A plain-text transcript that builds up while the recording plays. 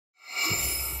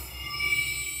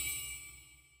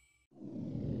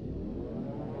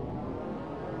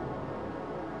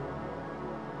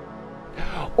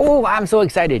Oh, I'm so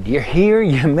excited. You're here,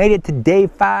 you made it to day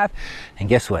 5. And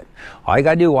guess what? All you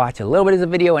gotta do is watch a little bit of the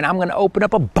video and I'm gonna open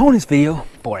up a bonus video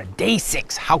for day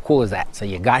 6. How cool is that? So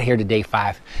you got here to day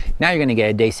 5. Now you're gonna get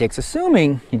a day 6,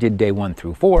 assuming you did day 1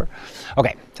 through 4.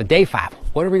 Okay, so day 5.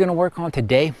 What are we gonna work on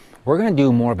today? We're gonna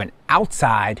do more of an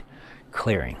outside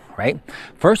clearing, right?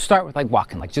 First start with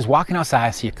like just walking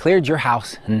outside. So you cleared your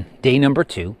house in day number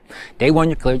 2. Day 1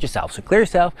 you cleared yourself. So clear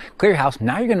yourself, clear your house.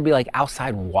 Now you're gonna be like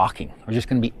outside walking, or just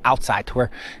gonna be outside to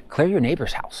where clear your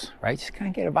neighbor's house, right? Just kind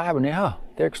of get a vibe and oh,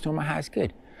 Etheric storm high is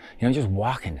good. You know, just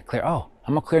walking to clear, oh,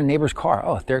 I'm gonna clear a neighbor's car.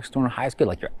 Oh, Etheric storm high is good.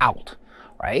 Like you're out,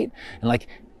 right? And like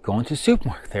going to the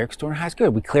supermarket, Etheric storm high is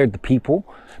good. We cleared the people,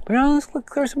 but now let's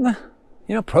clear some of the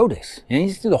produce. You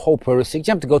just do the whole produce. You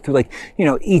have to go through like,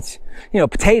 each,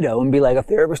 potato and be like, a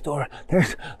Etheric storm,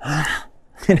 there's,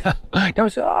 don't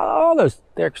say all those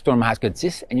Etheric storm high goods.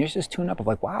 And you're just tuned up of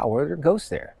like, wow, where are there ghosts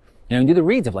there? And do the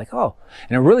reads of like, oh,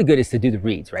 and a really good is to do the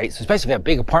reads, right? So especially if you have a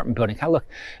big apartment building, kind of look,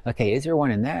 okay, is there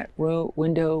one in that row,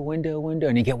 window,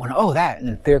 and you get one, oh, that, and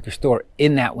then Etheric store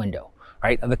in that window,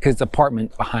 right? Because the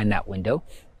apartment behind that window.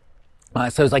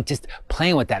 So it's like just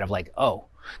playing with that of like, oh,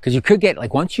 because you could get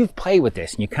like, once you've played with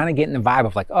this and you kind of get in the vibe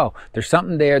of like, oh, there's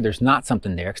something there, there's not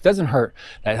something there. Because it doesn't hurt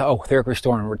that, oh, Etheric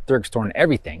restoring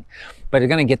everything. But you're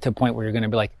going to get to a point where you're going to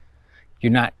be like,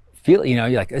 you're not feeling, you're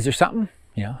like, is there something,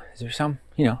 is there some,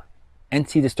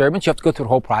 NC disturbance? You have to go through the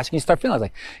whole process. And you start feeling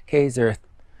like, okay, is there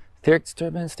Etheric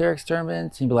disturbance?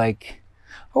 And you'd be like,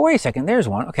 oh, wait a second, there's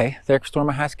one. Okay, Etheric storm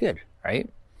has good, right?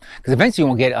 Because eventually you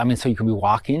won't get, so you can be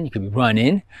walking, you can be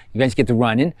running, you eventually get to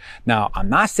running. Now, I'm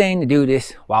not saying to do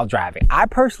this while driving. I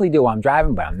personally do while I'm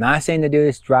driving, but I'm not saying to do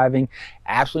this driving.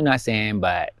 Absolutely not saying,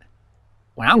 but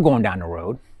when I'm going down the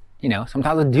road, sometimes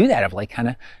I'll do that of like kind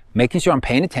of making sure I'm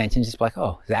paying attention, just like,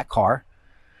 oh, is that car?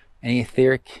 Any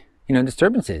etheric,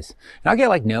 disturbances? And I'll get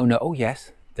like, no, oh,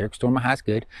 yes, Etheric storm high is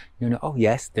good. No, oh,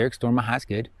 yes, Etheric storm high is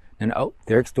good. No, oh,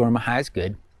 Etheric storm high is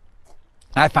good.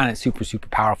 I find it super, super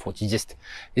powerful to just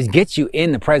get you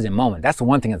in the present moment. That's the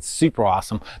one thing that's super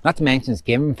awesome. Not to mention it's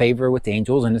giving favor with the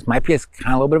angels, and this might be kind of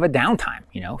a little bit of a downtime,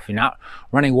 if you're not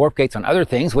running warp gates on other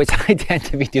things, which I tend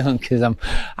to be doing because I'm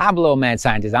a little mad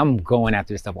scientist. I'm going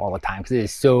after this stuff all the time because it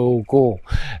is so cool.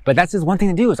 But that's just one thing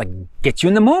to do is like get you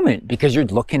in the moment because you're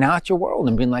looking out at your world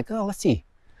and being like, oh, let's see.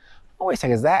 Oh, wait a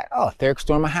second, is that? Oh, Etheric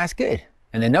storm high is good.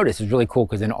 And then notice it's really cool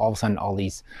because then all of a sudden all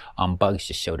these bugs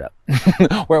just showed up.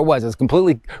 Where it was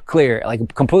completely clear,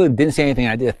 like completely didn't say anything.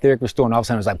 I did a Etheric restore and all of a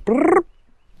sudden it was like, brrr.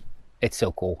 It's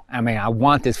so cool. I mean, I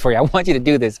want this for you. I want you to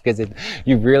do this because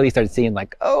you really started seeing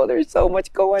like, oh, there's so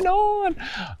much going on.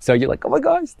 So you're like, oh my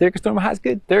gosh, Etheric storm high is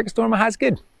good. Etheric storm high is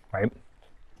good, right?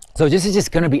 So this is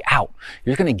just going to be out.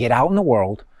 You're going to get out in the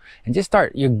world and just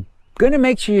start. You're going to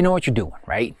make sure you know what you're doing,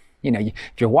 right? If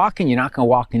you're walking, you're not going to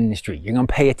walk in the street. You're going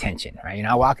to pay attention, right? You're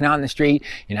not walking out in the street.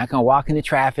 You're not going to walk into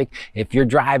traffic. If you're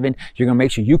driving, you're going to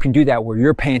make sure you can do that where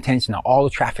you're paying attention to all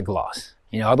the traffic laws.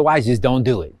 Otherwise, just don't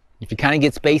do it. If you kind of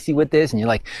get spacey with this and you're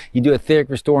like, you do a Etheric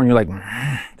restore and you're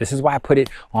like, this is why I put it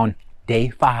on day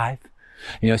 5.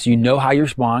 So you know how you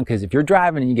respond. Because if you're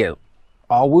driving and you get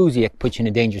all woozy, it puts you in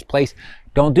a dangerous place.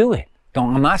 Don't do it.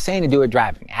 I'm not saying to do it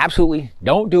driving. Absolutely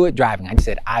don't do it driving. I just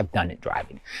said I've done it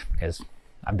driving because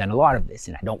I've done a lot of this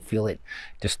and I don't feel it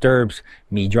disturbs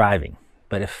me driving.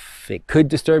 But if it could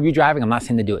disturb you driving, I'm not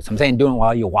saying to do it. So I'm saying do it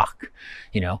while you walk,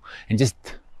 and just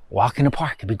walk in the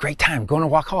park. It'd be a great time. Going to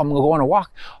walk. Oh, I'm going to go on a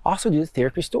walk. Also do the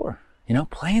Etheric restore,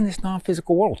 play in this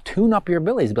non-physical world. Tune up your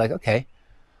abilities. Be like, okay,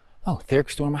 oh, Etheric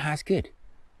restore my high is good.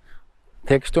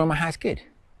 Etheric restore my high is good.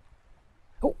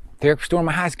 Oh, Etheric restore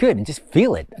my high is good. And just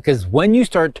feel it. Because when you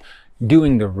start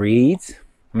doing the reads,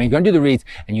 you're going to do the reads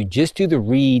and you just do the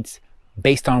reads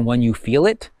based on when you feel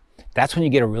it, that's when you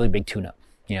get a really big tune-up,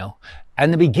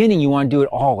 In the beginning, you want to do it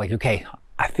all like, okay,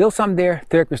 I feel something there,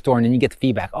 Etheric restore, and then you get the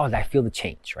feedback, oh, I feel the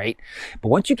change, right? But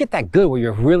once you get that good where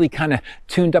you're really kind of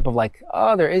tuned up of like,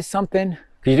 oh, there is something,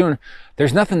 because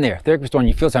there's nothing there, Etheric restore, and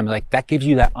you feel something like that gives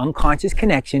you that unconscious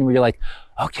connection where you're like,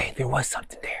 okay, there was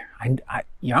something there.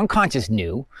 Your unconscious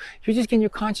knew, you're just getting your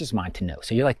conscious mind to know.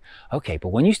 So you're like, okay, but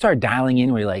when you start dialing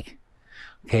in where you're like,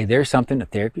 okay, there's something,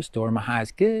 Etheric restore, my high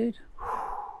is good.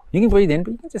 You can breathe in,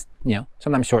 but you can just,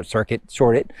 sometimes short it.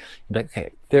 You're like,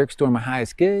 okay, Etheric storm, my high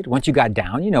is good. Once you got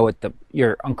down,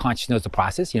 your unconscious knows the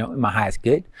process, my high is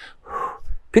good.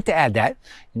 Good to add that.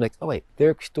 You're like, oh wait,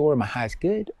 Etheric storm, my high is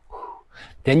good.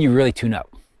 Then you really tune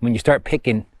up. When you start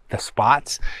picking the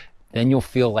spots, then you'll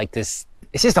feel like this,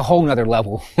 it's just a whole nother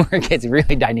level where it gets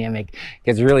really dynamic,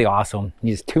 gets really awesome.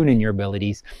 You just tune in your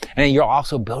abilities. And then you're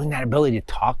also building that ability to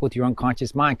talk with your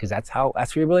unconscious mind because that's where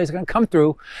your ability is going to come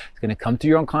through. It's going to come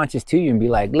through your unconscious to you and be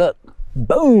like, look,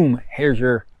 boom, here's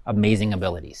your amazing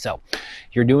abilities. So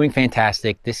you're doing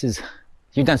fantastic.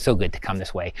 You've done so good to come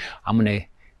this way. I'm gonna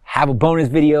have a bonus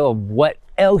video of what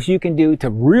else you can do to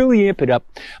really amp it up,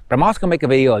 but I'm also gonna make a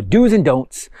video of do's and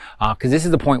don'ts, because this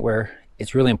is the point where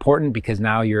it's really important, because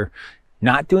now you're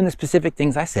not doing the specific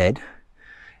things I said,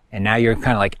 and now you're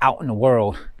kind of like out in the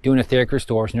world doing etheric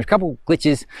restores, and there's a couple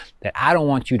glitches that I don't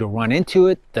want you to run into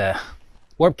it. The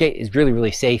warp gate is really,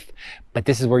 really safe, but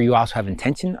this is where you also have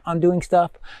intention on doing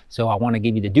stuff. So I want to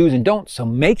give you the do's and don'ts. So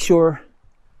make sure,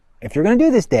 if you're going to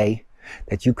do this day,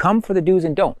 that you come for the do's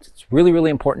and don'ts. It's really,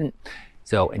 really important.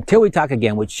 So until we talk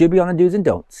again, which should be on the do's and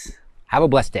don'ts, have a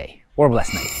blessed day or a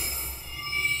blessed night.